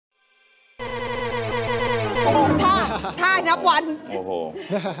ท่านับวันโอ้โห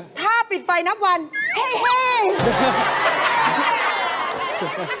ท่าปิดไฟนับวันเฮ้เฮ้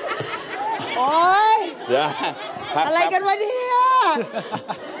โอ้ยอะไรกันวะเนี่ย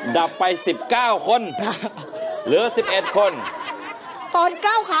ดับไป19 คนเหลือ11 คนตอน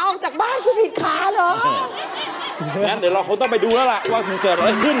ก้าวขาออกจากบ้านคือผิดขาเหรองั้นเดี๋ยวเราคงต้องไปดูแล้วล่ะว่ามันเกิดอะไร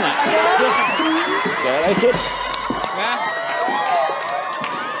ขึ้นอ่ะเกิดอะไรขึ้นนะ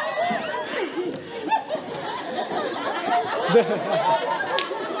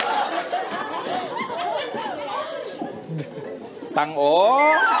ตังโอ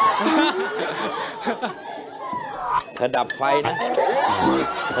เธอดับไฟนะ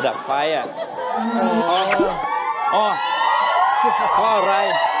เธอดับไฟอ่ะอ๋อเพราะอะไร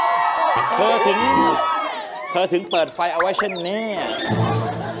เธอถึงเปิดไฟเอาไว้เช่นนี้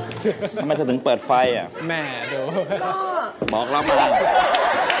ทำไมเธอถึงเปิดไฟอ่ะแม่ดูก็บอกเรามา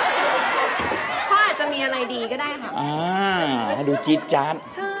เขาอาจจะมีอะไรดีก็ได้ค่ะให้ดูจี๊ดจ๊าด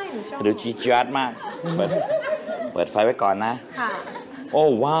ใช่หนูชอบดูจี๊ดจ๊าดมากเปิดไฟไว้ก่อนนะค่ะโอ้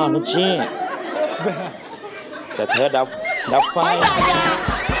ว้าวนุชชี่แต่เธอดับไฟ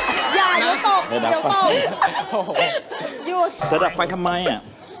อย่าเดี๋ยวตกหยุดเธอดับไฟทำไมอ่ะ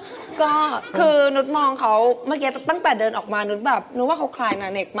ก็คือนุชมองเขาเมื่อกี้ตั้งแต่เดินออกมานุชแบบนุชว่าเขาคลายหนา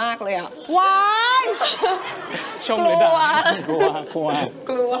เน็กมากเลยอ่ะว้ายชมเลยดังกลั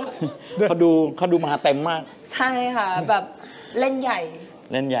วเขาดูมาเต็มมากใช่ค่ะแบบเล่นใหญ่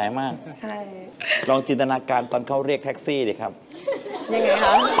มากใช่ลองจินตนาการตอนเขาเรียกแท็กซี่ดิครับยังไงค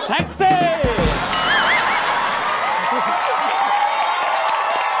ะแท็กซี่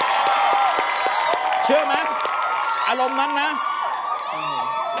เชื่อไหมอารมณ์นั้นนะ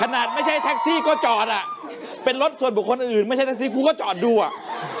ขนาดไม่ใช่แท็กซี่ก็จอดอ่ะเป็นรถส่วนบุคคลอื่นไม่ใช่แท็กซี่กูก็จอดดูอ่ะ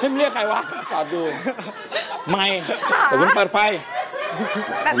ให้มันเรียกใครวะจอดดูไม่แต่คุณเปิดไฟ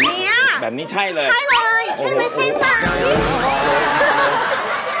แบบนี้ใช่เลยใช่ไหม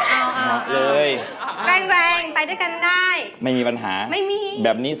เลยแรงไปด้วยกันได้ไม่มีปัญหาไม่มีแบ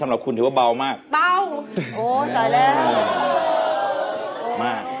บนี้สำหรับคุณถือว่าเบามากเบาโอ้ตายแล้วม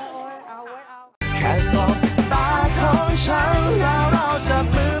ากแค่สบตาของฉันแล้วเราจับ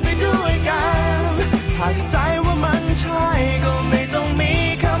มือไปด้วยกันหากใจว่ามันใช่ก็ไม่ต้องมี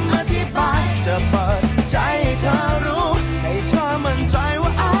คำอธิบายจะเปิดใจให้เธอรู้ให้เธอมั่นใจ